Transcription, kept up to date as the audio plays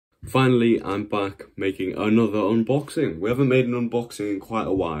Finally, I'm back making another unboxing. We haven't made an unboxing in quite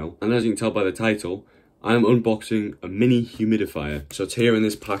a while, and as you can tell by the title, I am unboxing a mini humidifier. So it's here in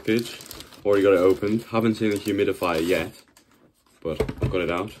this package. Already got it opened. Haven't seen the humidifier yet, but I've got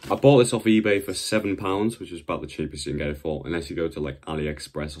it out. I bought this off eBay for £7, which is about the cheapest you can get it for, unless you go to like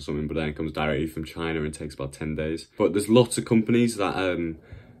AliExpress or something, but then it comes directly from China and it takes about 10 days. But there's lots of companies that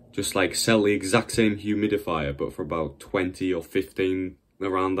just like sell the exact same humidifier, but for about 20 or 15,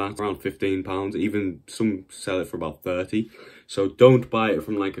 around £15. Even some sell it for about 30. So don't buy it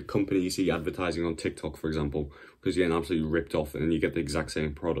from like a company you see advertising on TikTok, for example, because you're getting absolutely ripped off and you get the exact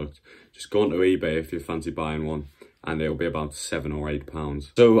same product. Just go onto eBay if you fancy buying one, and it'll be about £7 or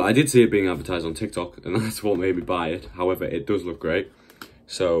 £8. So I did see it being advertised on TikTok, and that's what made me buy it. However, it does look great.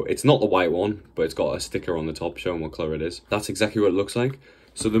 So it's not the white one, but it's got a sticker on the top showing what colour it is. That's exactly what it looks like.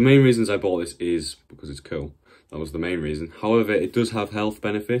 So the main reasons I bought this is because it's cool. That was the main reason. However, it does have health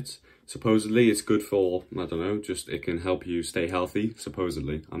benefits. Supposedly, it's good for, I don't know, just it can help you stay healthy,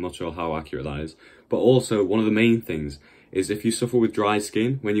 supposedly. I'm not sure how accurate that is. But also, one of the main things is if you suffer with dry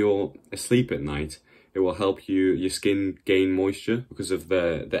skin, when you're asleep at night, it will help your skin gain moisture because of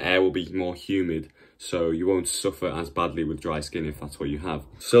the air will be more humid. So you won't suffer as badly with dry skin if that's what you have.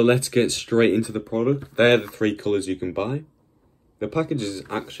 So let's get straight into the product. They're the 3 colours you can buy. The package is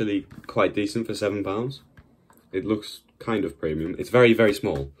actually quite decent for £7. It looks kind of premium. It's very, very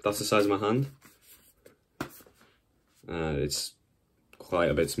small. That's the size of my hand. It's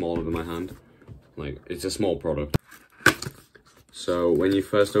quite a bit smaller than my hand. Like, it's a small product. So when you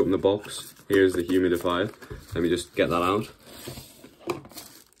first open the box, here's the humidifier. Let me just get that out.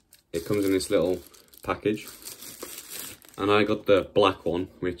 It comes in this little package. And I got the black one,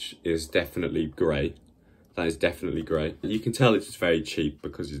 which is definitely grey. That is definitely grey. You can tell it's very cheap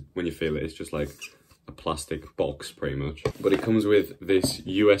because when you feel it, it's just like a plastic box pretty much. But it comes with this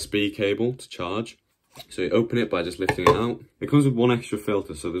USB cable to charge. So you open it by just lifting it out. It comes with one extra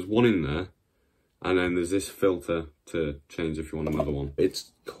filter, so there's one in there. And then there's this filter to change if you want another one.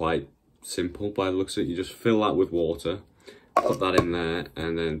 It's quite simple by the looks of it. You just fill that with water, put that in there,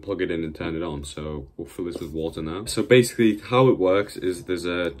 and then plug it in and turn it on. So we'll fill this with water now. So basically how it works is there's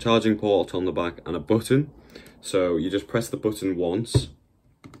a charging port on the back and a button. So you just press the button once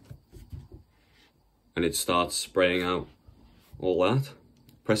and it starts spraying out all that.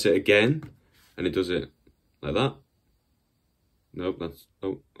 Press it again and it does it like that. Nope, that's,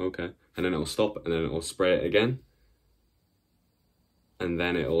 oh, okay. And then it'll stop and then it'll spray it again. And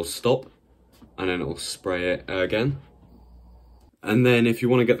then it'll stop and then it'll spray it again. And then if you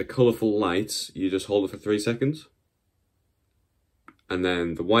want to get the colourful lights, you just hold it for 3 seconds. And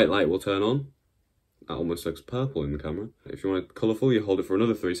then the white light will turn on. That almost looks purple in the camera. If you want it colourful, you hold it for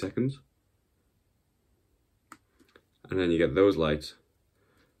another 3 seconds. And then you get those lights.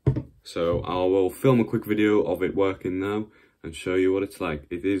 So I will film a quick video of it working now and show you what it's like.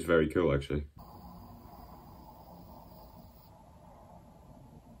 It is very cool actually.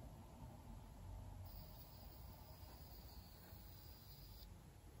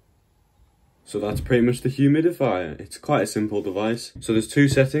 So that's pretty much the humidifier. It's quite a simple device. So there's 2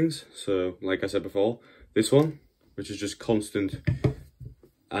 settings. So like I said before, this one, which is just constant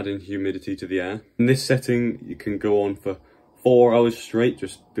adding humidity to the air. In this setting, you can go on for 4 hours straight,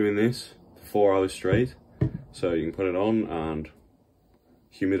 just doing this for 4 hours straight. So you can put it on and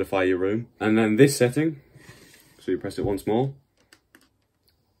humidify your room. And then this setting, so you press it once more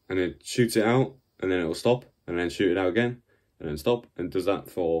and it shoots it out and then it'll stop and then shoot it out again and then stop, and does that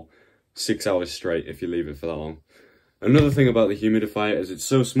for 6 hours straight if you leave it for that long. Another thing about the humidifier is it's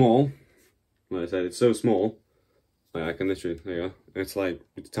so small. Like I said, it's so small. Like I can literally, there you go. It's like,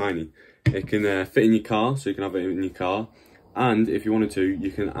 it's tiny. It can fit in your car, so you can have it in your car. And if you wanted to,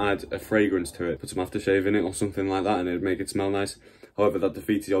 you can add a fragrance to it. Put some aftershave in it or something like that and it'd make it smell nice. However, that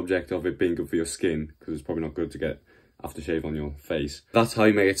defeats the object of it being good for your skin, because it's probably not good to get aftershave on your face. That's how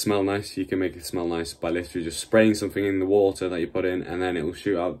you make it smell nice. You can make it smell nice by literally just spraying something in the water that you put in, and then it will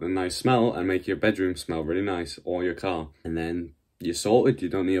shoot out a nice smell and make your bedroom smell really nice, or your car. And then you're sorted. You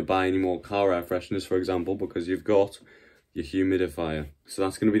don't need to buy any more car air fresheners, for example, because you've got your humidifier. So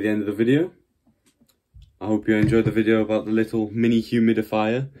that's going to be the end of the video. I hope you enjoyed the video about the little mini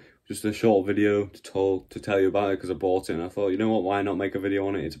humidifier. Just a short video to tell you about it because I bought it and I thought, you know what, why not make a video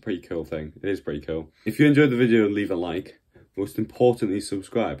on it? It's a pretty cool thing. It is pretty cool. If you enjoyed the video, leave a like. Most importantly,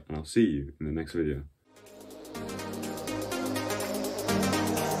 subscribe, and I'll see you in the next video.